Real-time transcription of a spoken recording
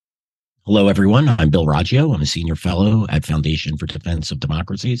Hello, everyone. I'm Bill Raggio. I'm a senior fellow at Foundation for Defense of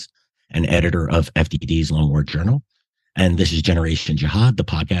Democracies and editor of FDD's Long War Journal. And this is Generation Jihad, the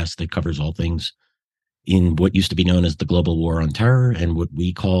podcast that covers all things in what used to be known as the Global War on Terror and what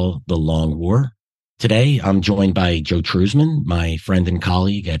we call the Long War. Today, I'm joined by Joe Truzman, my friend and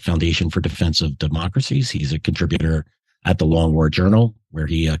colleague at Foundation for Defense of Democracies. He's a contributor at the Long War Journal, where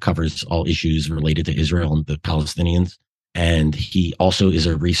he covers all issues related to Israel and the Palestinians. And he also is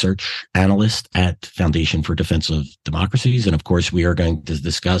a research analyst at Foundation for Defense of Democracies. And of course, we are going to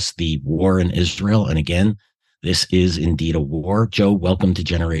discuss the war in Israel. And again, this is indeed a war. Joe, welcome to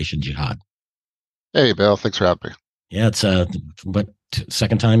Generation Jihad. Hey, Bill. Thanks for having me. Yeah, it's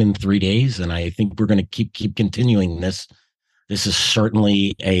second time in 3 days, and I think we're going to keep continuing this. This is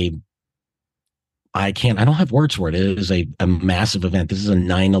certainly I don't have words for it. It is a massive event. This is a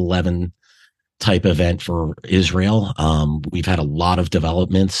 9/11 type event for Israel. We've had a lot of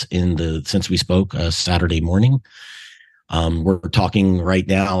developments since we spoke Saturday morning. We're talking right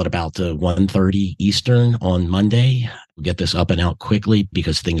now at about 1:30 Eastern on Monday. We'll get this up and out quickly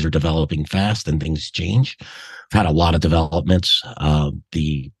because things are developing fast and things change. We've had a lot of developments.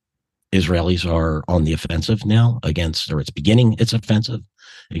 The Israelis are on the offensive now it's beginning its offensive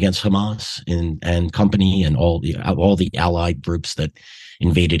against Hamas and company and all the allied groups that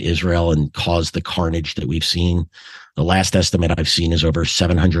invaded Israel and caused the carnage that we've seen. The last estimate I've seen is over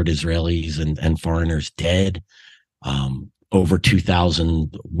 700 Israelis and foreigners dead, over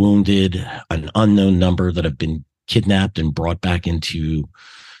 2,000 wounded, an unknown number that have been kidnapped and brought back into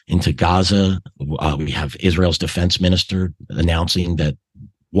Gaza. We have Israel's defense minister announcing that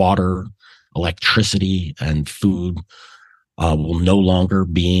water, electricity, and food will no longer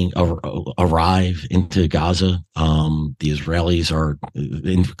arrive into Gaza. The Israelis are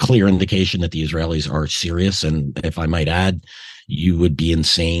in clear indication that the Israelis are serious. And if I might add, you would be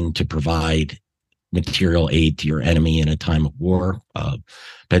insane to provide material aid to your enemy in a time of war.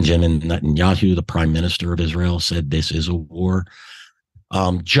 Benjamin Netanyahu, the prime minister of Israel, said this is a war.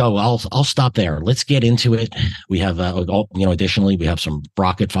 Joe, I'll stop there. Let's get into it. We have, additionally, we have some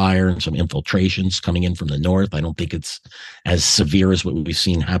rocket fire and some infiltrations coming in from the north. I don't think it's as severe as what we've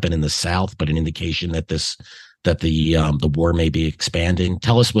seen happen in the south, but an indication that the war may be expanding.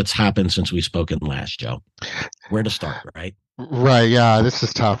 Tell us what's happened since we've spoken last, Joe. Where to start, right? Right. Yeah, this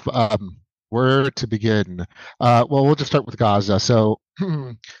is tough. Where to begin? Well, we'll just start with Gaza. So,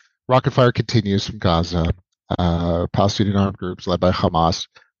 rocket fire continues from Gaza. Palestinian armed groups led by Hamas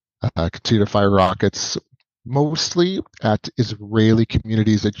continue to fire rockets mostly at Israeli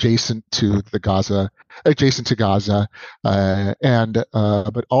communities adjacent to Gaza,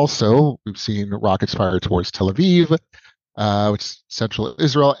 but also we've seen rockets fired towards Tel Aviv, which is central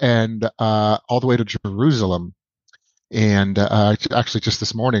Israel, and all the way to Jerusalem. And actually, just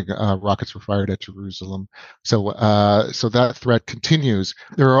this morning, rockets were fired at Jerusalem. So that threat continues.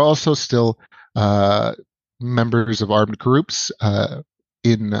 There are also still members of armed groups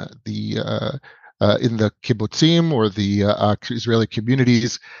in the kibbutzim or the Israeli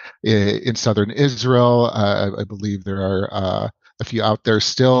communities in southern Israel. I believe there are a few out there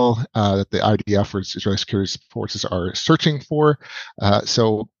still that the IDF or Israeli security forces are searching for.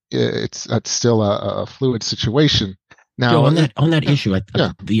 So that's still a fluid situation. Now, Joe, on that issue,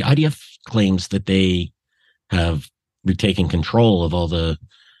 the IDF claims that they have retaken control of all the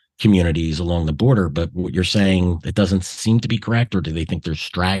communities along the border, but what you're saying, it doesn't seem to be correct, or do they think there's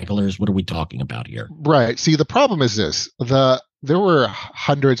stragglers? What are we talking about here? Right. See, the problem is this: there were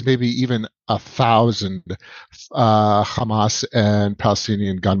hundreds, maybe even 1,000 Hamas and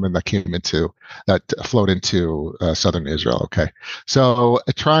Palestinian gunmen that flowed into southern Israel. Okay, so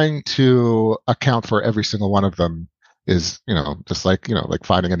trying to account for every single one of them is, just like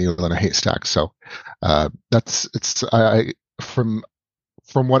finding a needle in a haystack. So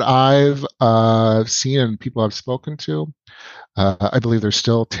from what I've seen and people I've spoken to, I believe there's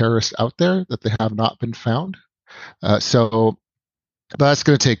still terrorists out there that they have not been found. But that's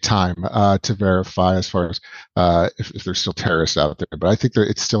going to take time to verify as far as if there's still terrorists out there. But I think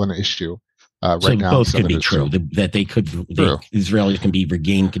it's still an issue right now. Both can be true. That Israelis can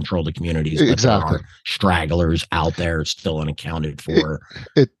regain control of the communities, but exactly. There are stragglers out there still unaccounted for.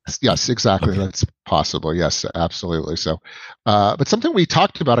 Yes, exactly. Okay. That's possible. Yes, absolutely. So, but something we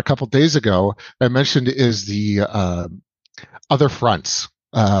talked about a couple of days ago, I mentioned, is the other fronts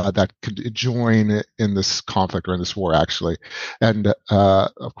that could join in this conflict or in this war, actually. And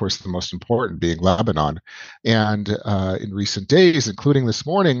of course, the most important being Lebanon. And in recent days, including this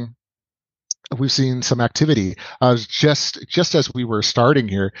morning, we've seen some activity. Just as we were starting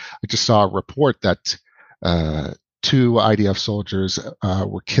here, I just saw a report that two IDF soldiers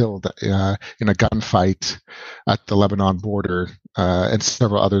were killed in a gunfight at the Lebanon border, and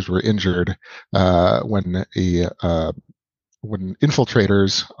several others were injured when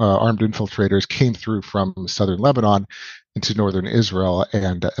infiltrators, armed infiltrators, came through from southern Lebanon into northern Israel,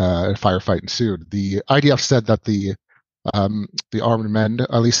 and a firefight ensued. The IDF said that the armed men,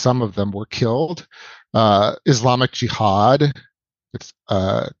 at least some of them, were killed. Islamic Jihad, it's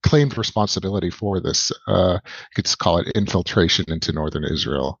claimed responsibility for this. You could call it infiltration into northern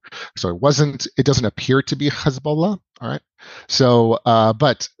Israel. So it wasn't. It doesn't appear to be Hezbollah. All right. So,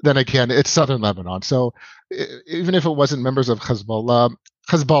 but then again, it's southern Lebanon. So even if it wasn't members of Hezbollah,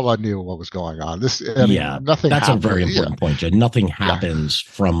 Hezbollah knew what was going on. This, I Yeah, mean, nothing that's a happened. very Yeah, important point, Jed. Nothing yeah. happens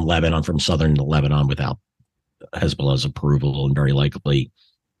from Lebanon, from southern Lebanon, without Hezbollah's approval, and very likely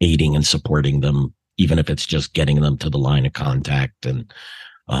aiding and supporting them, even if it's just getting them to the line of contact and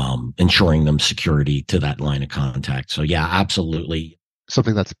ensuring them security to that line of contact. So, yeah, absolutely.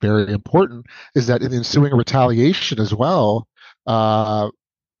 Something that's very important is that in ensuing retaliation as well, uh,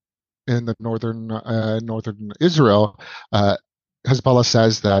 in the northern Israel, uh, Hezbollah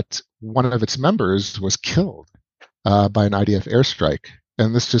says that one of its members was killed by an IDF airstrike,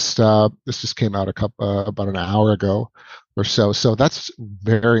 and this just came out about an hour ago or so. So that's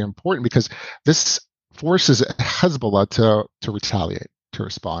very important because this forces Hezbollah to retaliate, to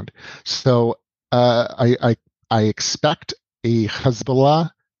respond. So I expect a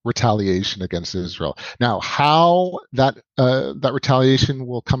Hezbollah retaliation against Israel. Now, how that retaliation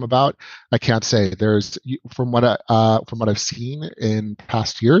will come about, I can't say. There's from what I've seen in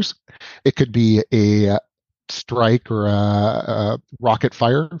past years, it could be a strike or a rocket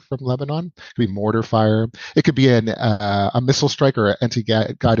fire from Lebanon. It could be mortar fire. It could be a missile strike or an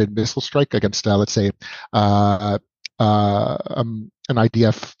anti-guided missile strike against, let's say, an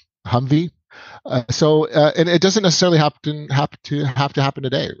IDF Humvee. And it doesn't necessarily have to happen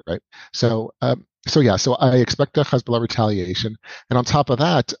today, right? So I expect a Hezbollah retaliation, and on top of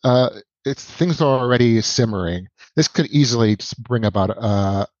that, things are already simmering. This could easily just bring about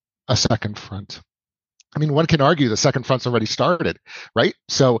a second front. I mean, one can argue the second front's already started, right?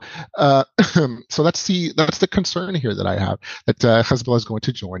 So that's the concern here that I have, that Hezbollah is going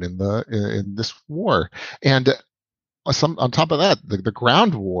to join in this war, and on top of that, the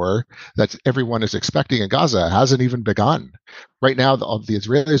ground war that everyone is expecting in Gaza hasn't even begun. Right now, all the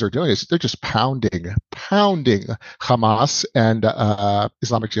Israelis are doing is they're just pounding Hamas and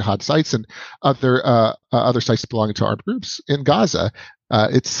Islamic Jihad sites and other sites belonging to armed groups in Gaza.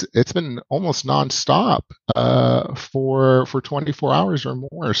 It's been almost nonstop for 24 hours or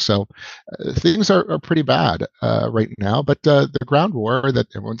more. So things are pretty bad right now. But the ground war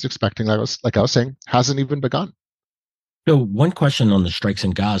that everyone's expecting, like I was saying, hasn't even begun. So, one question on the strikes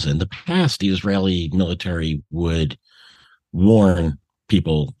in Gaza. In the past, the Israeli military would warn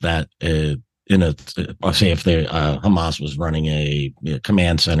people that say if Hamas was running a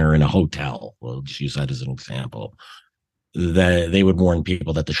command center in a hotel, we'll just use that as an example, that they would warn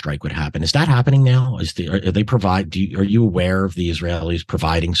people that the strike would happen. Is that happening now? Are you aware of the Israelis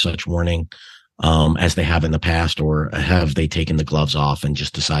providing such warning as they have in the past, or have they taken the gloves off and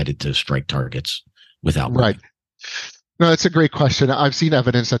just decided to strike targets without Right. warning? No, that's a great question. I've seen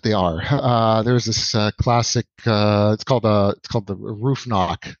evidence that they are. There's this classic. It's called the roof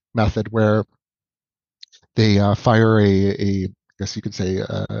knock method, where they fire I guess you could say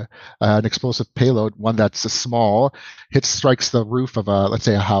an explosive payload, one that's small, strikes the roof of let's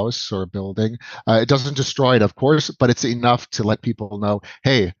say a house or a building. It doesn't destroy it, of course, but it's enough to let people know,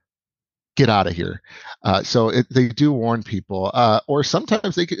 hey, get out of here. They do warn people, or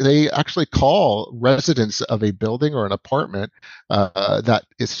sometimes they actually call residents of a building or an apartment that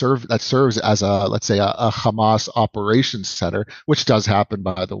serves as a, let's say, a Hamas operations center, which does happen,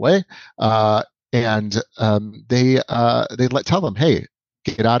 by the way. And they tell them, hey,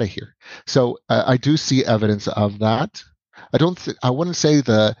 get out of here. So I do see evidence of that. I wouldn't say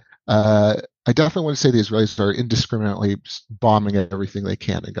I definitely wouldn't say the Israelis are indiscriminately bombing everything they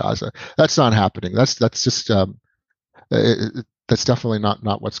can in Gaza. That's not happening. That's definitely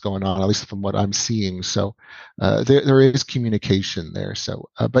not what's going on, at least from what I'm seeing. So there is communication there. So,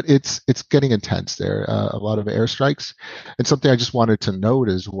 but it's getting intense there. A lot of airstrikes, and something I just wanted to note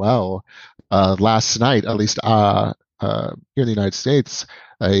as well. Last night, at least here in the United States,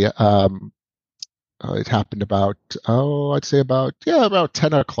 it happened I'd say about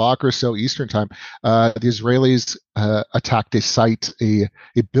 10 o'clock or so Eastern time. The Israelis attacked a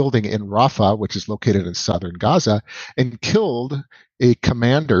building in Rafah, which is located in southern Gaza, and killed a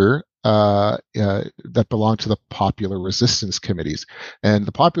commander that belong to the Popular Resistance Committees. And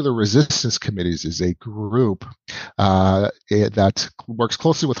the Popular Resistance Committees is a group that works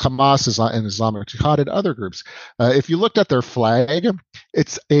closely with Hamas and Islamic Jihad and other groups. If you looked at their flag,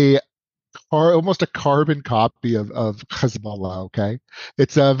 it's almost a carbon copy of Hezbollah. Okay,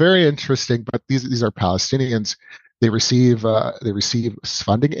 it's very interesting. But these are Palestinians. They receive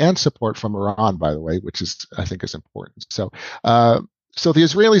funding and support from Iran, by the way, which is I think is important. Uh, so the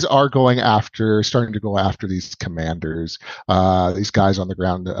Israelis are starting to go after these commanders, these guys on the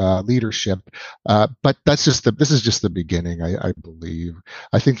ground leadership. But this is just the beginning, I believe.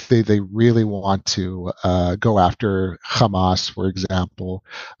 I think they really want to go after Hamas, for example,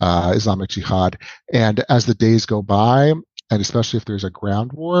 Islamic Jihad. And as the days go by, and especially if there's a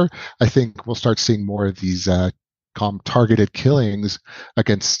ground war, I think we'll start seeing more of these targeted killings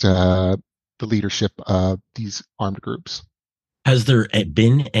against the leadership of these armed groups. Has there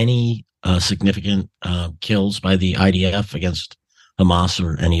been any significant kills by the IDF against Hamas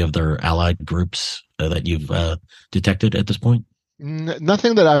or any of their allied groups that you've detected at this point?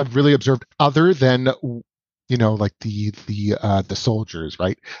 Nothing that I've really observed other than like the soldiers,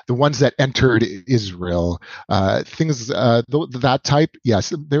 right? The ones that entered Israel, things that type.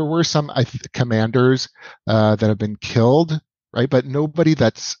 Yes, there were some commanders that have been killed, right? But nobody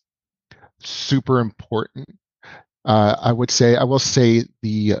that's super important. I will say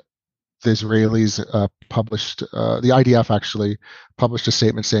the Israelis the IDF actually published a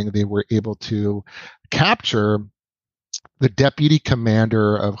statement saying they were able to capture the deputy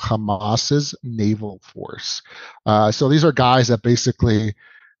commander of Hamas's naval force. So these are guys that basically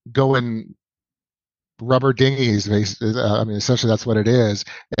go in rubber dinghies. I mean, essentially that's what it is,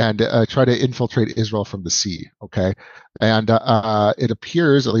 and try to infiltrate Israel from the sea. Okay, and it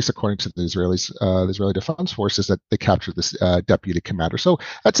appears, at least according to the Israeli Defense Forces, that they captured this deputy commander. So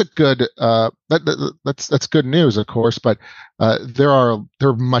that's a good that's good news, of course. But there are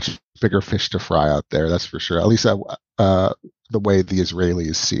much bigger fish to fry out there. That's for sure. At least the way the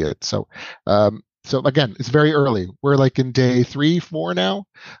Israelis see it. So again, it's very early. We're like in day 3, 4 now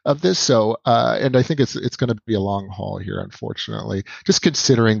of this. So and I think it's going to be a long haul here, unfortunately, just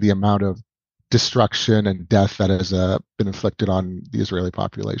considering the amount of destruction and death that has been inflicted on the Israeli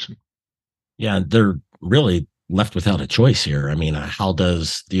population. Yeah, they're really left without a choice here. I mean, how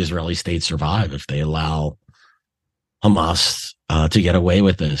does the Israeli state survive if they allow Hamas to get away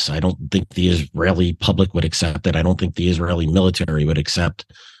with this? I don't think the Israeli public would accept it. I don't think the Israeli military would accept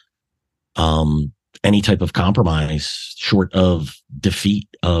any type of compromise short of defeat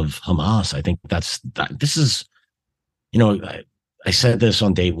of Hamas. I think this is, I said this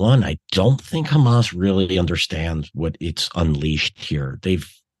on day one. I don't think Hamas really understands what it's unleashed here. They've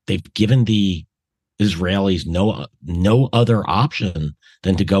given the Israelis no other option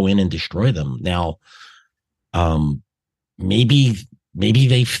than to go in and destroy them. Now, maybe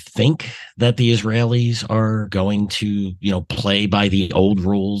they think that the Israelis are going to, play by the old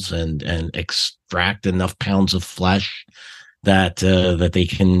rules and extract enough pounds of flesh that they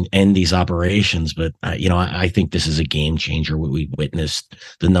can end these operations. But I think this is a game changer. We witnessed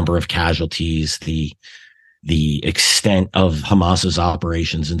the number of casualties, the extent of Hamas's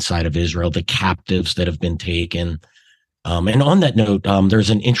operations inside of Israel, the captives that have been taken. And on that note, there's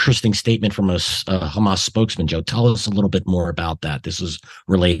an interesting statement from a Hamas spokesman. Joe, tell us a little bit more about that. This is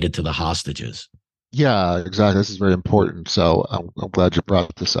related to the hostages. Yeah, exactly. This is very important. So I'm glad you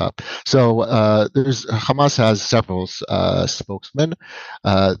brought this up. So there's Hamas has several spokesmen.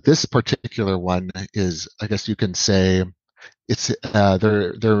 This particular one is, I guess you can say, it's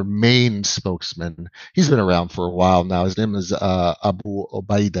their main spokesman. He's been around for a while now. His name is Abu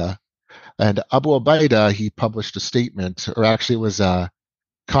Obaida. And Abu Obaida, he published a statement, or actually it was a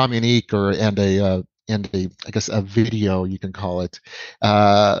communique, and a I guess a video, you can call it,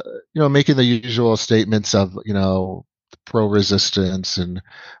 making the usual statements of pro resistance and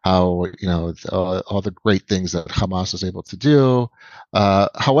how all the great things that Hamas is able to do.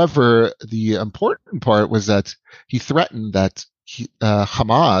 However, the important part was that he threatened that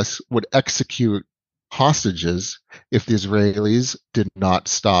Hamas would execute hostages if the Israelis did not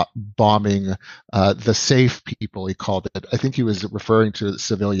stop bombing the safe people, he called it. I think he was referring to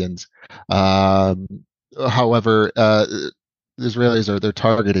civilians. However, the Israelis they're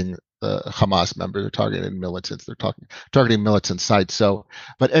targeting Hamas members, they're targeting militants, targeting militant sites. So,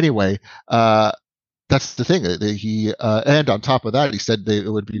 but anyway, that's the thing. And on top of that, he said it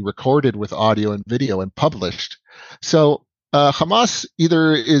would be recorded with audio and video and published. So Hamas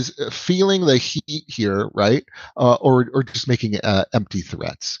either is feeling the heat here, right, or just making empty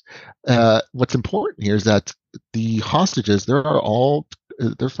threats. What's important here is that the hostages, they are all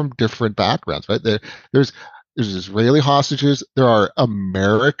they're from different backgrounds, right? There's there's Israeli hostages. There are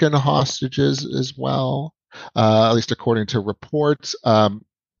American hostages as well, at least according to reports.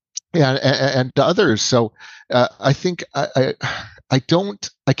 And others. So I think I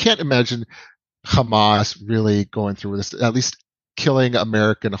can't imagine Hamas really going through this, at least killing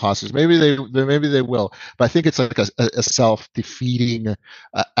American hostages. Maybe they will, but I think it's like a self defeating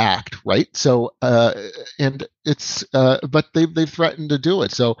act, right? So and it's but they've threatened to do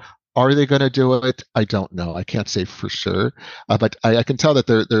it. So are they going to do it? I don't know. I can't say for sure, but I can tell that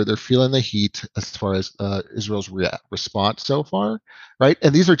they're feeling the heat as far as Israel's response so far, right?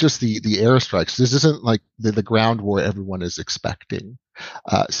 And these are just the airstrikes. This isn't like the ground war everyone is expecting.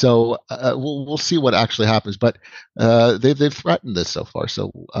 We'll see what actually happens, but they've threatened this so far.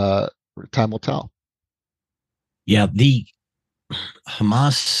 So time will tell. Yeah, the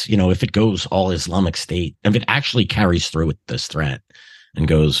Hamas, if it goes all Islamic State, if it actually carries through with this threat and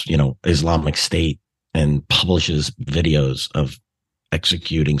goes, Islamic State and publishes videos of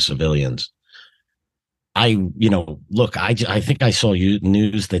executing civilians, look, I think I saw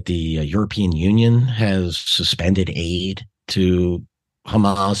news that the European Union has suspended aid to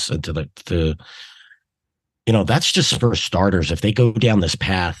Hamas and that's just for starters. If they go down this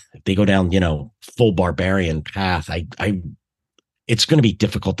path, if they go down, full barbarian path, it's going to be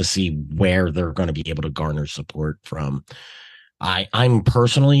difficult to see where they're going to be able to garner support from. I'm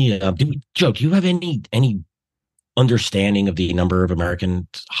personally, Joe, do you have any understanding of the number of American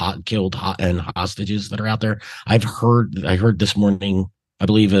killed and hostages that are out there? I heard this morning, I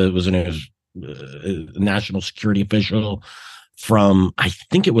believe it was a national security official I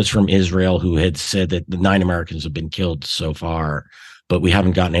think it was from Israel, who had said that the 9 Americans have been killed so far, but we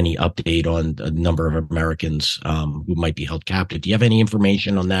haven't gotten any update on the number of Americans who might be held captive. Do you have any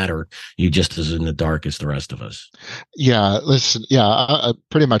information on that, or you just as in the dark as the rest of us? Yeah, listen, yeah,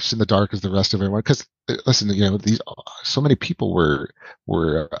 pretty much in the dark as the rest of everyone. Because listen, these so many people were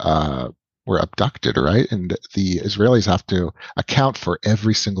abducted, right? And the Israelis have to account for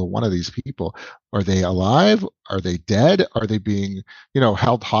every single one of these people. Are they alive? Are they dead? Are they being,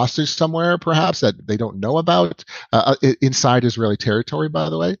 held hostage somewhere, perhaps that they don't know about inside Israeli territory? By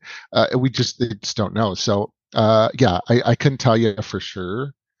the way, they just don't know. So, yeah, I couldn't tell you for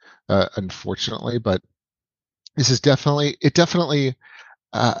sure, unfortunately, but it definitely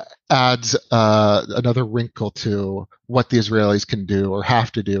adds another wrinkle to what the Israelis can do or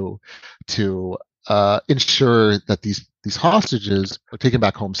have to do to ensure that these hostages are taken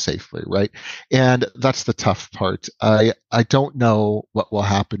back home safely, right? And that's the tough part. I don't know what will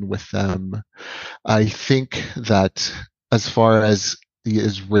happen with them. I think that as far as the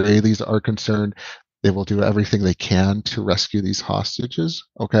Israelis are concerned, they will do everything they can to rescue these hostages.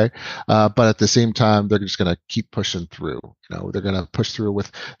 Okay. But at the same time, they're just going to keep pushing through. They're going to push through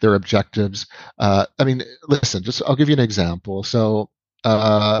with their objectives. I mean, listen, I'll give you an example. So,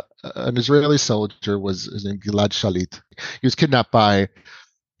 an Israeli soldier was his name Gilad Shalit. He was kidnapped by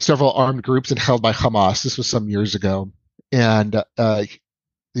several armed groups and held by Hamas. This was some years ago. And the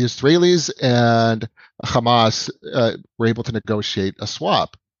Israelis and Hamas were able to negotiate a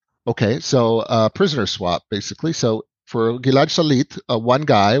swap. Okay, so prisoner swap basically. So for Gilad Shalit, one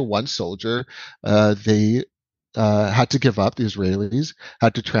guy, one soldier, they had to give up. The Israelis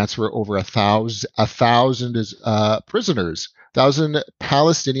had to transfer over a thousand prisoners, 1,000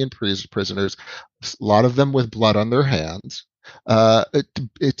 Palestinian prisoners, a lot of them with blood on their hands,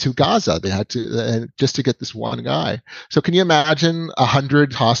 to Gaza. They had to just to get this one guy. So can you imagine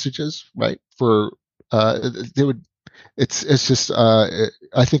 100 hostages, right? For they would. It's just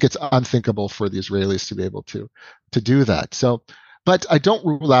I think it's unthinkable for the Israelis to be able to do that. So, but I don't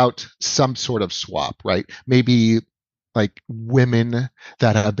rule out some sort of swap, right? Maybe like women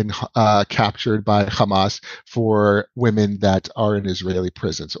that have been captured by Hamas for women that are in Israeli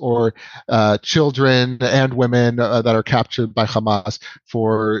prisons, or children and women that are captured by Hamas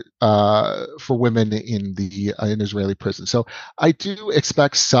for women in Israeli prison. So I do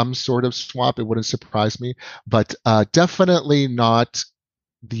expect some sort of swap. It wouldn't surprise me, but definitely not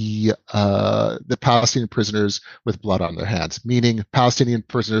the Palestinian prisoners with blood on their hands, meaning Palestinian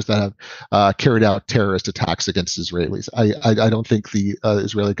prisoners that have carried out terrorist attacks against Israelis. I don't think the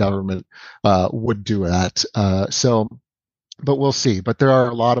Israeli government would do that. But we'll see. But there are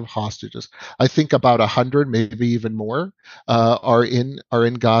a lot of hostages. I think about 100, maybe even more, are in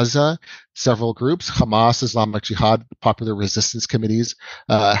Gaza. Several groups, Hamas, Islamic Jihad, Popular Resistance Committees,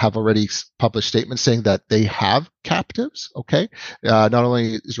 have already published statements saying that they have captives. Okay, not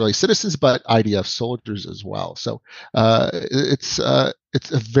only Israeli citizens but IDF soldiers as well. So it's a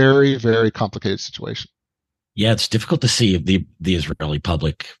very, very complicated situation. Yeah, it's difficult to see the Israeli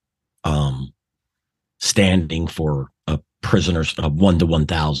public um, standing for a prisoners a 1 to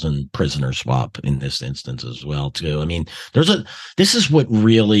 1,000 prisoner swap in this instance as well too. I mean, there's a this is what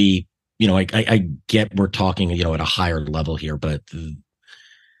really, I get we're talking, at a higher level here, but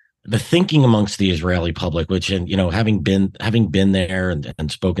the thinking amongst the Israeli public, which, and having been there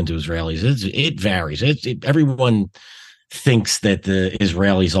and spoken to Israelis, it varies. Everyone thinks that the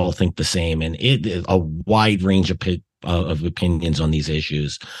Israelis all think the same, and a wide range of opinions on these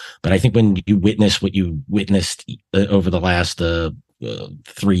issues. But I think when you witness what you witnessed over the last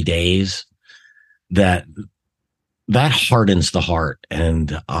 3 days, that that hardens the heart,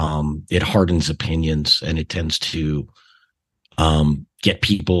 and it hardens opinions, and it tends to get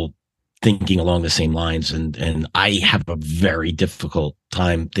people thinking along the same lines. And I have a very difficult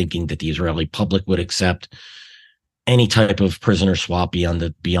time thinking that the Israeli public would accept any type of prisoner swap beyond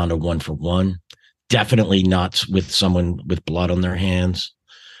a 1 for 1. Definitely not with someone with blood on their hands.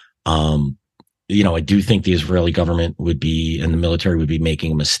 Um, I do think the Israeli government and the military would be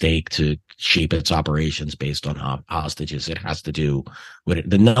making a mistake to shape its operations based on hostages. It has to do with it.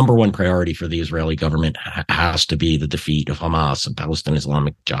 The number one priority for the Israeli government has to be the defeat of Hamas and Palestinian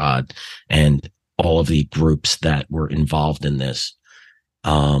Islamic Jihad and all of the groups that were involved in this.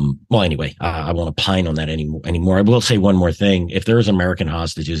 Well, anyway, I won't opine on that anymore. I will say one more thing. If there's American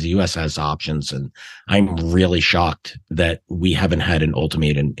hostages, the U.S. has options, and I'm really shocked that we haven't had an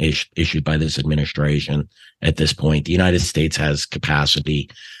ultimatum issued by this administration at this point. The United States has capacity.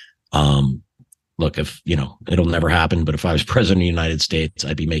 Um, Look, if it'll never happen, but if I was president of the United States,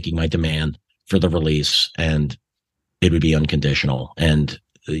 I'd be making my demand for the release, and it would be unconditional. And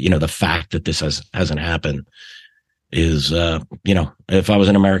the fact that this hasn't happened is, if I was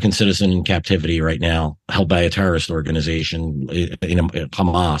an American citizen in captivity right now, held by a terrorist organization,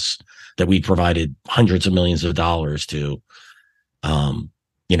 Hamas, that we provided hundreds of millions of dollars to,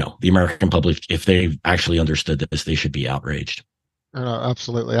 the American public, if they actually understood this, they should be outraged.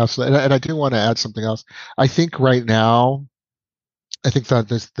 Absolutely, absolutely. And I do want to add something else. I think right now, I think that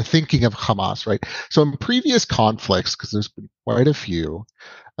there's the thinking of Hamas, right? So in previous conflicts, because there's been quite a few,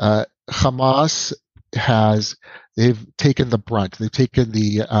 Hamas has they've taken the brunt. They've taken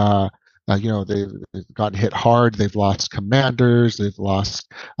they've gotten hit hard. They've lost commanders. They've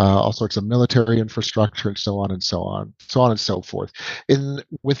lost all sorts of military infrastructure, and so on and so on, so on and so forth.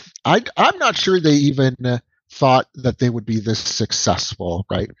 I'm not sure they even thought that they would be this successful,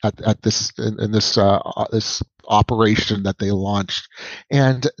 right? At this in this operation that they launched,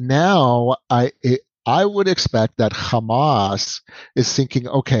 and now I would expect that Hamas is thinking,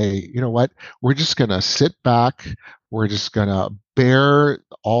 okay, you know what? We're just going to sit back. We're just going to bear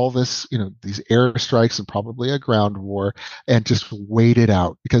all this, these airstrikes and probably a ground war and just wait it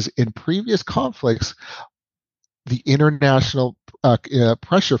out. Because in previous conflicts, the international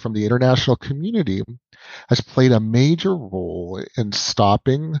pressure from the international community has played a major role in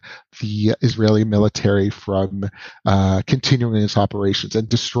stopping the Israeli military from continuing its operations and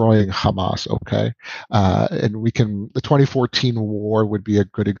destroying Hamas. Okay, and the 2014 war would be a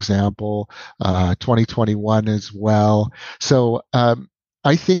good example. 2021 as well. So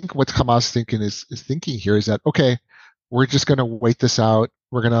I think what Hamas is thinking here is that, okay, we're just going to wait this out.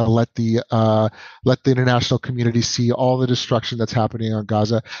 We're going to let the international community see all the destruction that's happening on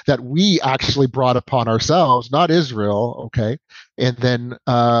Gaza that we actually brought upon ourselves, not Israel. Okay, and then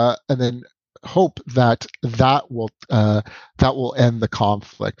hope that will end the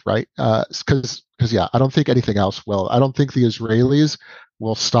conflict, right? Because yeah, I don't think anything else will. I don't think the Israelis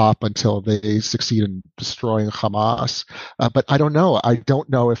will stop until they succeed in destroying Hamas. But I don't know. I don't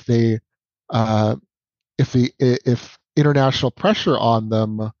know uh, if international pressure on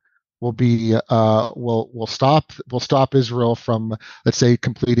them will stop Israel from, let's say,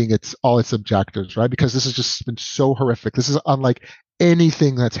 completing all its objectives, right? Because this has just been so horrific. This is unlike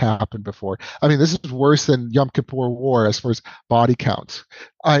anything that's happened before. I mean, this is worse than Yom Kippur War as far as body counts.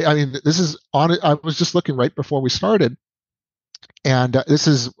 I mean, this is on. I was just looking right before we started, and this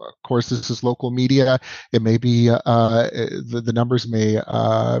is local media. It may be the numbers may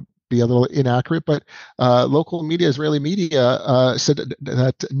be a little inaccurate, but local media, Israeli media, said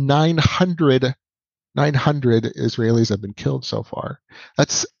that 900 Israelis have been killed so far.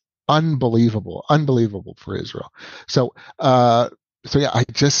 That's unbelievable for Israel. So, so yeah, I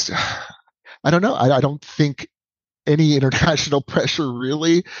don't know. I don't think any international pressure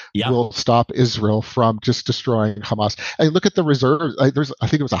really Yeah, will stop Israel from just destroying Hamas. And look at the reserves. I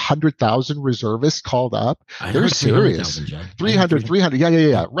think it was 100,000 reservists called up. I They're heard serious. 300,000, John. I heard 300, 300. 300. Yeah, yeah, yeah,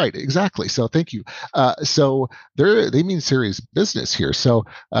 Yeah. yeah. Right. Exactly. So thank you. So they mean serious business here. So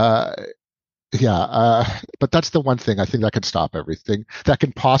yeah, but that's the one thing I think that can stop everything. That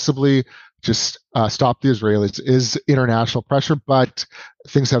can possibly just stop the Israelis is international pressure, but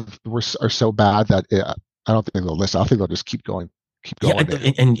things are so bad that I don't think they'll listen. I think they'll just keep Yeah,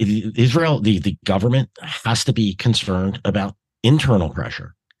 going. and Israel, the government has to be concerned about internal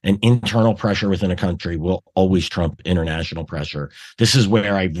pressure. And internal pressure within a country will always trump international pressure. This is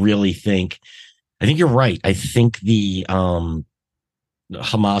where I think you're right. I think the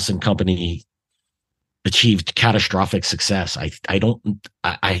Hamas and company achieved catastrophic success. I don't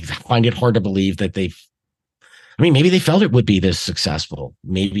I find it hard to believe that they've. I mean, maybe they felt it would be this successful.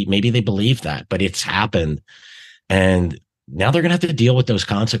 Maybe they believed that, but it's happened, and now they're going to have to deal with those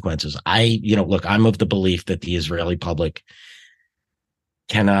consequences. Look, I'm of the belief that the Israeli public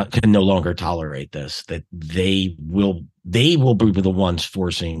can no longer tolerate this. That they will be the ones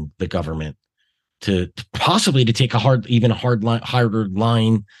forcing the government to possibly to take harder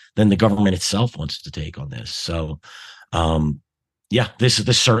line than the government itself wants to take on this. So, yeah, this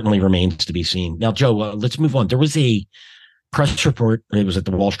certainly remains to be seen. Now, Joe, let's move on. There was a press report. It was at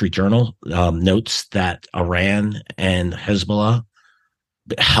the Wall Street Journal. Notes that Iran and Hezbollah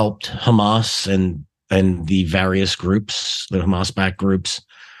helped Hamas and the various groups, the Hamas-backed groups,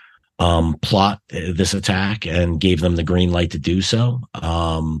 plot this attack and gave them the green light to do so.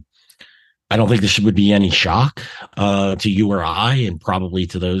 I don't think this would be any shock to you or I, and probably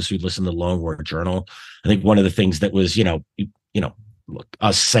to those who listen to the Long War Journal. I think one of the things that was, look,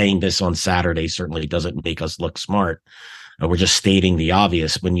 us saying this on Saturday certainly doesn't make us look smart. We're just stating the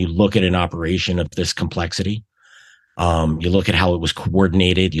obvious. When you look at an operation of this complexity, you look at how it was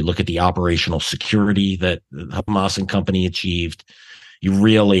coordinated, you look at the operational security that Hamas and company achieved, you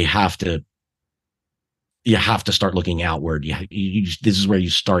really have to start looking outward. This is where you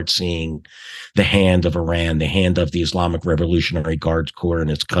start seeing the hand of Iran, the hand of the Islamic Revolutionary Guard Corps and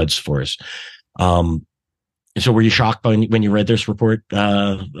its Quds Force. So were you shocked when you read this report?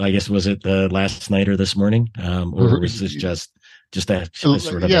 I guess, was it last night or this morning? Or was this just a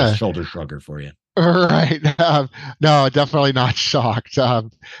sort of a Yeah, shoulder shrugger for you? right. No, definitely not shocked.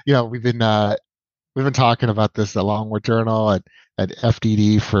 We've been talking about this at Long War Journal and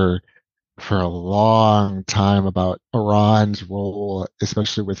FDD for a long time about Iran's role,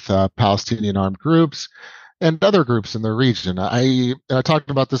 especially with Palestinian armed groups and other groups in the region. I talked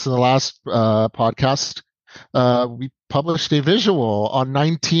about this in the last podcast. We published a visual on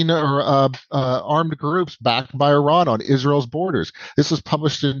 19 armed groups backed by Iran on Israel's borders. This was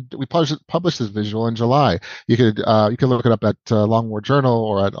we published this visual in July. You could look it up at Long War Journal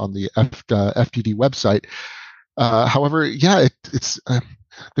or on the FDD website. However, yeah, it's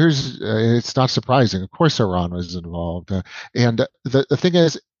not surprising. Of course, Iran was involved, and the thing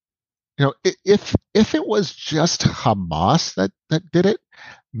is, if it was just Hamas that did it,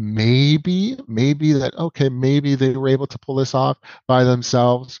 maybe that okay, maybe they were able to pull this off by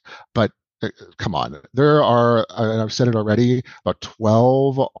themselves. But come on, there are, and I've said it already, about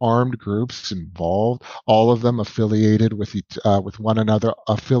 12 armed groups involved, all of them affiliated with one another,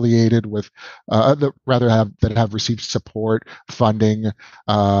 affiliated with that have received support, funding,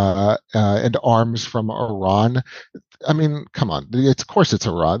 and arms from Iran. I mean, come on. Of course it's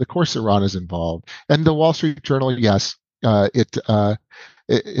Iran. Of course Iran is involved. And the Wall Street Journal, yes,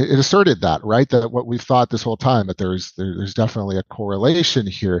 it asserted that, right? That what we've thought this whole time, that there's definitely a correlation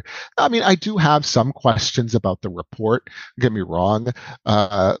here. I mean, I do have some questions about the report. Don't get me wrong.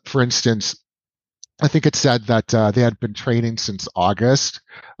 For instance, I think it said that they had been training since August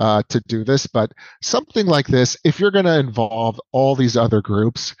to do this, but something like this, if you're going to involve all these other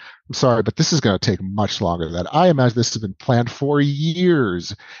groups, I'm sorry, but this is going to take much longer than that. I imagine this has been planned for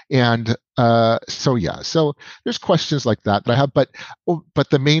years, and so there's questions like that I have, but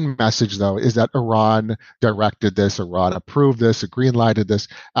the main message though is that Iran directed this, Iran approved this, green lighted this.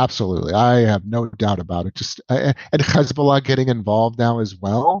 Absolutely, I have no doubt about it. And Hezbollah getting involved now as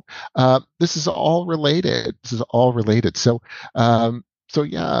well. This is all related. So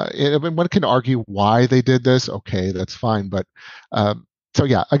yeah, I mean, one can argue why they did this. Okay, that's fine, but so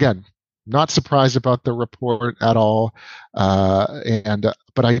yeah, again, not surprised about the report at all, and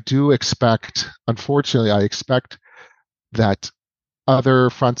but I do expect, unfortunately, I expect that other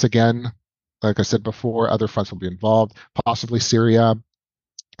fronts again, like I said before, other fronts will be involved, possibly Syria.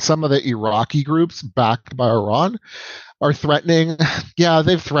 Some of the Iraqi groups backed by Iran are threatening. Yeah,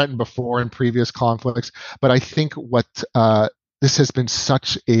 they've threatened before in previous conflicts, but I think this has been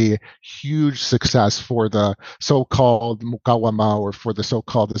such a huge success for the so-called Mukawama, or for the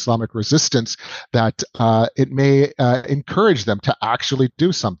so-called Islamic resistance, that it may encourage them to actually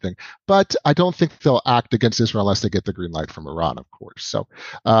do something. But I don't think they'll act against Israel unless they get the green light from Iran, of course. So,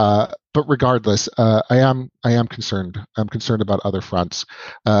 but regardless, I am concerned. I'm concerned about other fronts,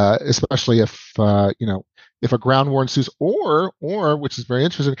 especially if if a ground war ensues, or which is very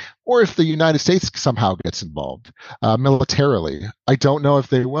interesting, or if the United States somehow gets involved militarily. I don't know if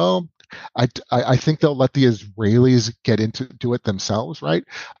they will. I think they'll let the Israelis get into do it themselves, right?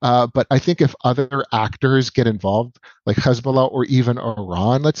 But I think if other actors get involved, like Hezbollah or even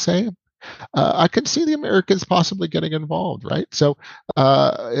Iran, let's say, I could see the Americans possibly getting involved, right? So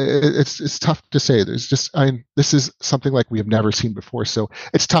it's tough to say. There's just this is something like we have never seen before, so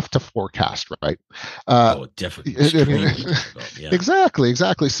it's tough to forecast, right? Uh, Oh, definitely I mean, extremely difficult. Yeah.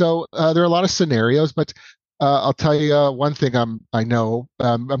 exactly. So there are a lot of scenarios, but I'll tell you one thing I'm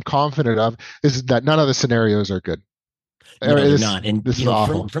confident of is that none of the scenarios are good. No, they're This not. And this is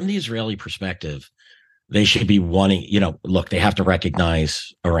awful. from the Israeli perspective, they should be wanting, look, they have to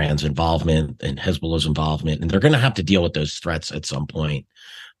recognize Iran's involvement and Hezbollah's involvement, and they're going to have to deal with those threats at some point.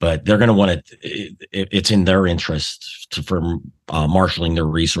 But they're going to want it's in their interest for marshaling their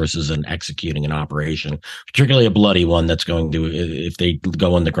resources and executing an operation, particularly a bloody one that's going to, if they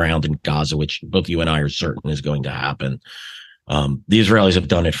go on the ground in Gaza, which both you and I are certain is going to happen. The Israelis have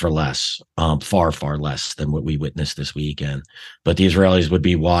done it for less, far, far less than what we witnessed this weekend. But the Israelis would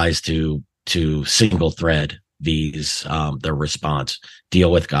be wise to single thread their response,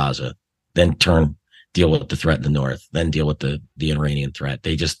 deal with Gaza, then deal with the threat in the north, then deal with the Iranian threat.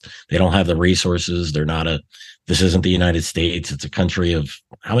 They don't have the resources. This isn't the United States. It's a country of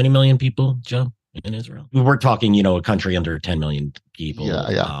how many million people, Joe, in Israel? We're talking, a country under 10 million people. Yeah,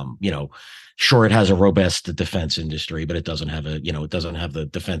 yeah. Sure, it has a robust defense industry, but it doesn't have the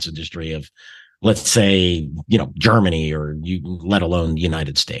defense industry of, let's say, Germany, or let alone the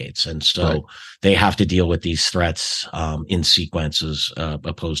United States. And so Right. they have to deal with these threats in sequences,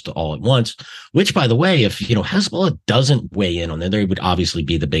 opposed to all at once, which, by the way, if, Hezbollah doesn't weigh in on it, they would obviously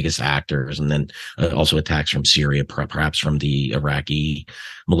be the biggest actors. And then also attacks from Syria, perhaps from the Iraqi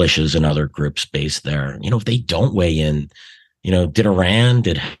militias and other groups based there. If they don't weigh in, did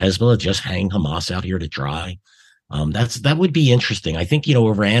Hezbollah just hang Hamas out here to dry? That would be interesting. I think,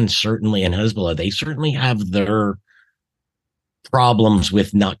 Iran certainly, and Hezbollah, they certainly have their problems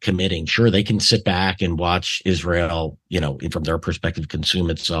with not committing. Sure, they can sit back and watch Israel, from their perspective, consume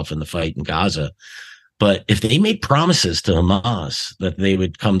itself in the fight in Gaza. But if they made promises to Hamas that they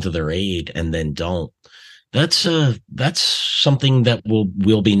would come to their aid and then don't, that's something that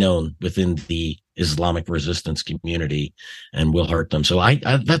will be known within the Islamic resistance community and will hurt them. So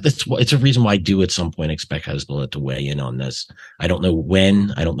it's a reason why I do at some point expect Hezbollah to weigh in on this. I don't know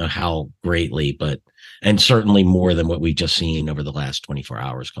when, I don't know how greatly, and certainly more than what we've just seen over the last 24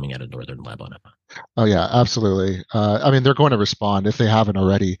 hours coming out of northern Lebanon. Oh yeah, absolutely. I mean, they're going to respond if they haven't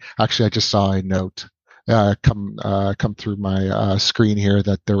already. Actually, I just saw a note come through my screen here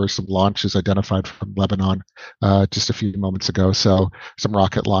that there were some launches identified from Lebanon just a few moments ago. So some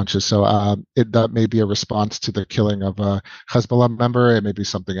rocket launches. So that may be a response to the killing of a Hezbollah member. It may be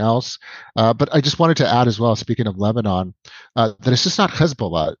something else. But I just wanted to add as well, speaking of Lebanon, that it's just not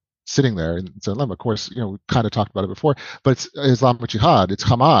Hezbollah sitting there in Lebanon. Of course, we kind of talked about it before, but it's Islamic Jihad, it's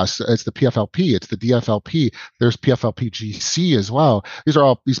Hamas, it's the PFLP, it's the DFLP. There's PFLP-GC as well. These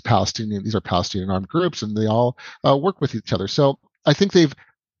are Palestinian armed groups, and they all work with each other. So I think they've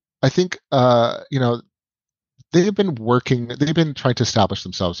been trying to establish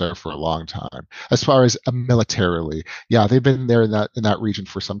themselves there for a long time. As far as militarily, yeah, they've been there in that region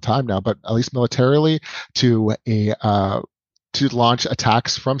for some time now, but at least militarily, to launch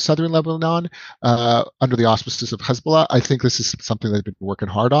attacks from southern Lebanon under the auspices of Hezbollah. I think this is something they've been working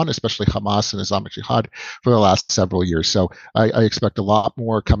hard on, especially Hamas and Islamic Jihad, for the last several years. So I expect a lot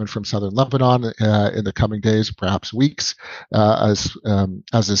more coming from southern Lebanon in the coming days, perhaps weeks, as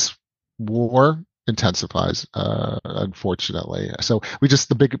this war intensifies, unfortunately. So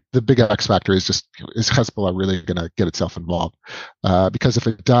the big X factor is Hezbollah really going to get itself involved? Because if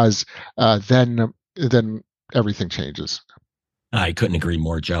it does, then everything changes. I couldn't agree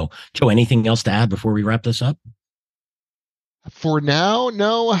more, Joe. Joe, anything else to add before we wrap this up? For now,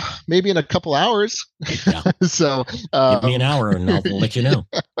 no. Maybe in a couple hours. Yeah. So give me an hour and I'll let you know.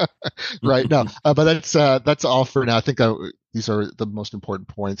 Right now, but that's all for now. I think these are the most important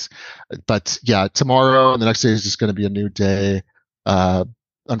points. But yeah, tomorrow and the next day is just going to be a new day.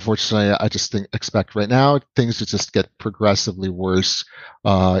 unfortunately, I just expect right now things to just get progressively worse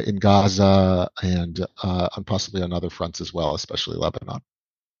in Gaza and possibly on other fronts as well, especially Lebanon.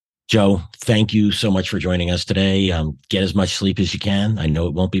 Joe, thank you so much for joining us today. Get as much sleep as you can. I know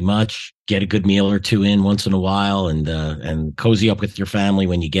it won't be much. Get a good meal or two in once in a while, and cozy up with your family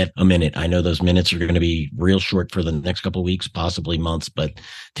when you get a minute. I know those minutes are going to be real short for the next couple of weeks, possibly months, but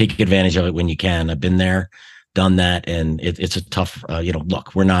take advantage of it when you can. I've been there, done that, and it's a tough.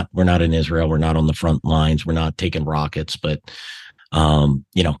 Look, we're not in Israel. We're not on the front lines. We're not taking rockets, but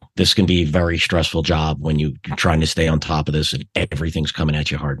this can be a very stressful job when you're trying to stay on top of this and everything's coming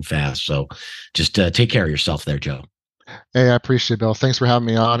at you hard and fast. So just take care of yourself there, Joe. Hey, I appreciate it, Bill. Thanks for having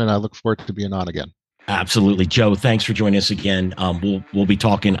me on, and I look forward to being on again. Absolutely. Joe, thanks for joining us again. We'll be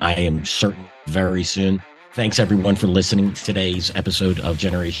talking, I am certain, very soon. Thanks everyone for listening to today's episode of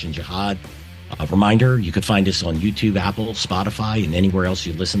Generation Jihad. A reminder, you could find us on YouTube, Apple, Spotify, and anywhere else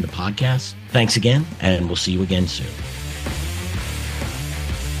you listen to podcasts. Thanks again, and we'll see you again soon.